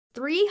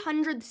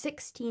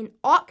316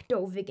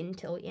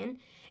 octovigintillion,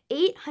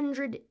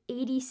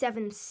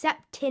 887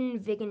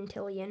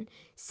 septinvigintillion,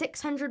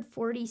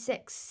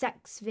 646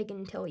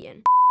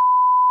 sexvigintillion.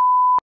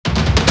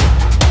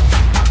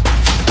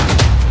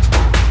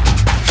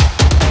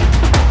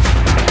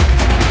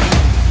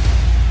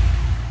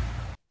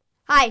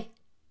 Hi,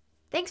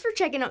 thanks for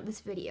checking out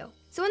this video.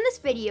 So in this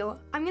video,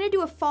 I'm going to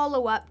do a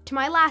follow-up to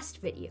my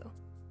last video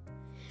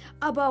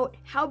about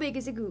how big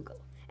is a Googol.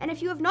 And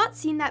if you have not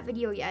seen that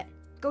video yet,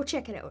 go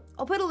check it out.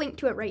 I'll put a link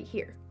to it right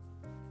here.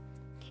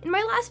 In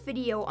my last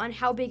video on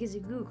how big is a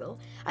Googol,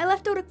 I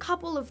left out a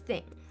couple of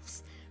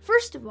things.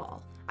 First of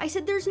all, I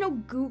said there's no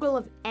Googol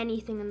of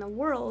anything in the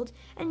world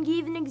and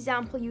gave an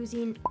example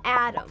using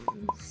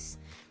atoms.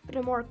 But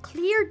a more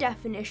clear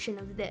definition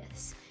of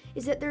this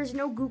is that there's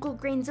no Googol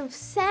grains of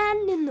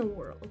sand in the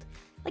world.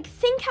 Like,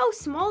 think how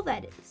small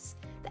that is.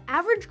 The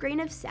average grain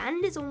of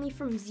sand is only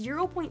from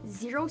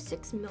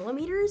 0.06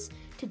 millimeters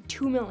to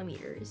 2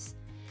 millimeters.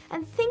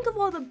 And think of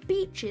all the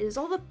beaches,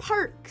 all the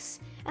parks,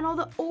 and all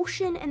the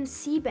ocean and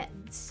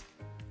seabeds.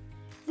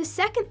 The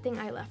second thing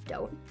I left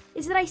out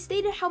is that I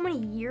stated how many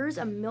years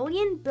a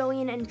million,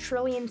 billion, and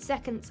trillion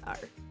seconds are.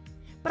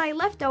 But I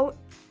left out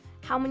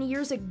how many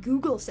years a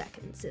Googol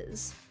seconds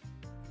is.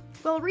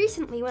 Well,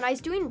 recently, when I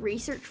was doing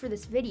research for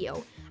this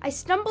video, I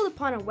stumbled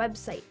upon a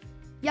website,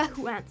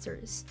 Yahoo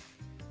Answers.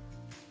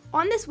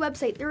 On this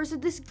website, there was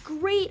this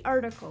great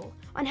article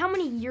on how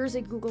many years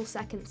a Googol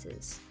seconds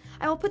is.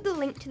 I will put the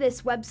link to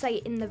this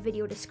website in the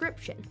video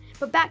description,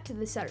 but back to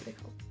this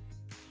article.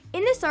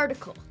 In this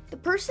article, the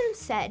person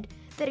said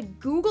that a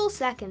Googol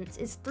seconds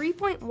is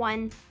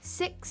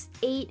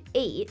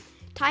 3.1688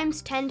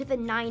 times 10 to the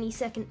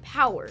 92nd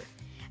power,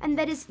 and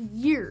that is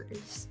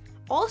years.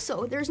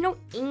 Also, there's no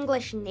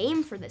English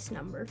name for this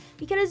number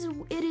because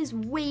it is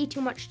way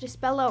too much to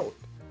spell out.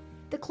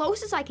 The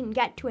closest I can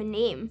get to a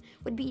name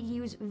would be to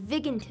use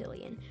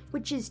vigintillion,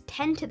 which is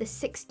 10 to the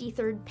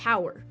 63rd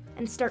power,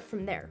 and start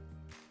from there.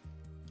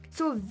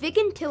 So a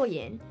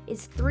vigintillion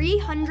is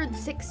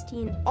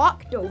 316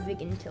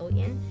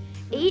 octovigintillion,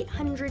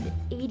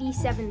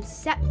 887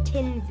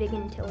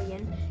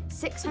 septinvigintillion,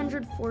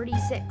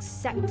 646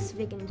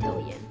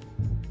 sexvigintillion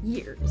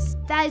years.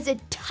 That is a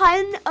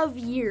ton of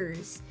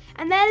years.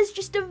 And that is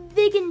just a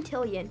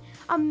vigintillion.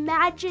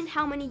 Imagine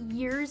how many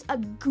years a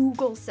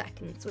Googol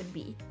seconds would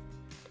be.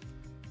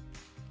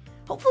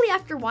 Hopefully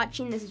after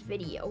watching this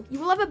video, you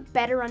will have a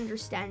better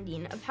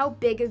understanding of how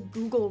big a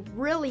Googol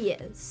really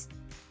is.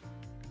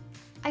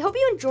 I hope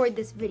you enjoyed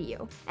this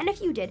video, and if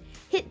you did,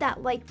 hit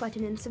that like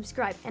button and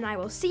subscribe, and I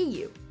will see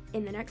you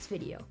in the next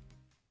video.